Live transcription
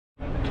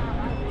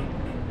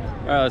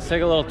right, let's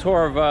take a little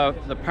tour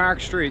of the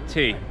Park Street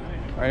T,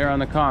 right here on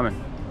the Common.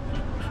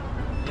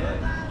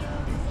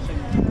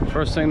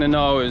 First thing to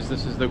know is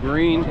this is the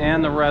green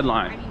and the red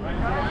line.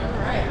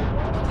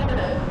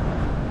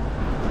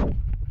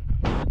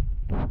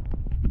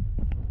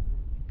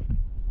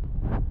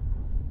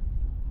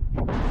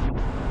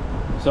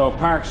 So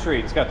Park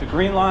Street, it's got the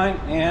green line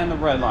and the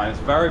red line. It's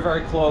very,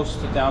 very close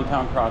to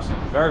downtown crossing.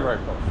 Very, very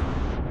close.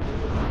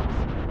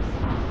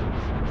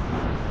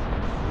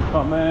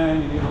 Come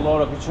in, you need to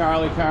load up your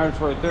Charlie cards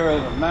right there,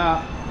 the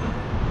map.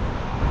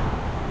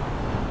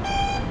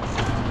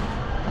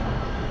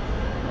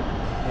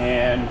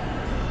 And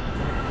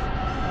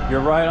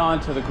you're right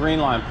onto the green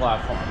line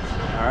platforms.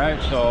 All right,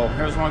 so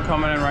here's one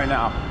coming in right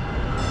now.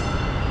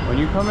 When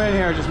you come in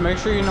here, just make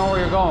sure you know where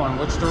you're going,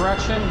 which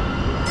direction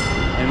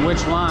and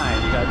which line.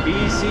 You got B,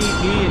 C,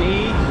 D, and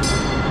E,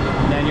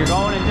 and then you're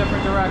going in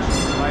different directions.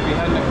 You might be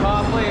heading to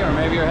Copley, or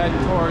maybe you're heading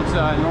towards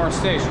North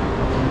Station.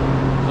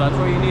 So that's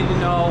what you need to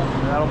know.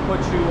 That'll put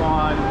you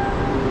on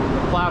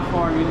the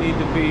platform you need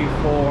to be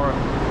for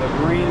the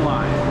green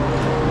line.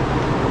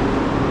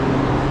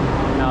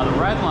 Now the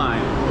red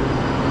line,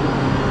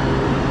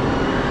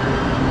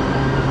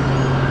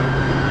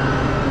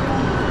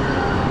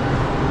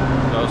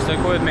 so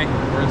stick with me,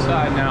 we're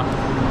inside now.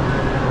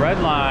 Red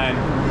line,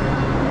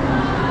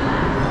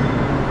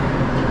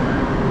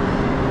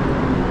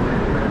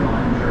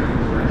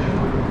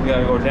 you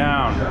gotta go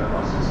down.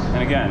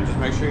 And again, just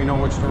make sure you know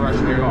which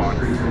direction you're going.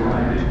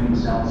 Between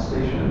Celts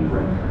Station and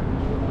Brentford.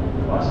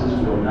 Buses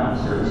will not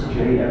service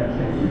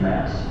JFK,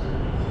 Mass.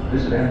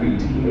 Visit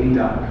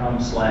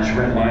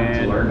MBTA.com/redline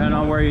to learn. Depending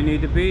on where you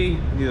need to be,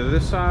 either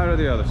this side or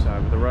the other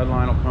side, but the red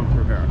line will come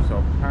through here.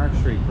 So Park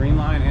Street, green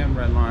line and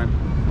red line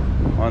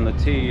on the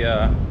T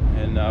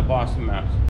in Boston, Mass.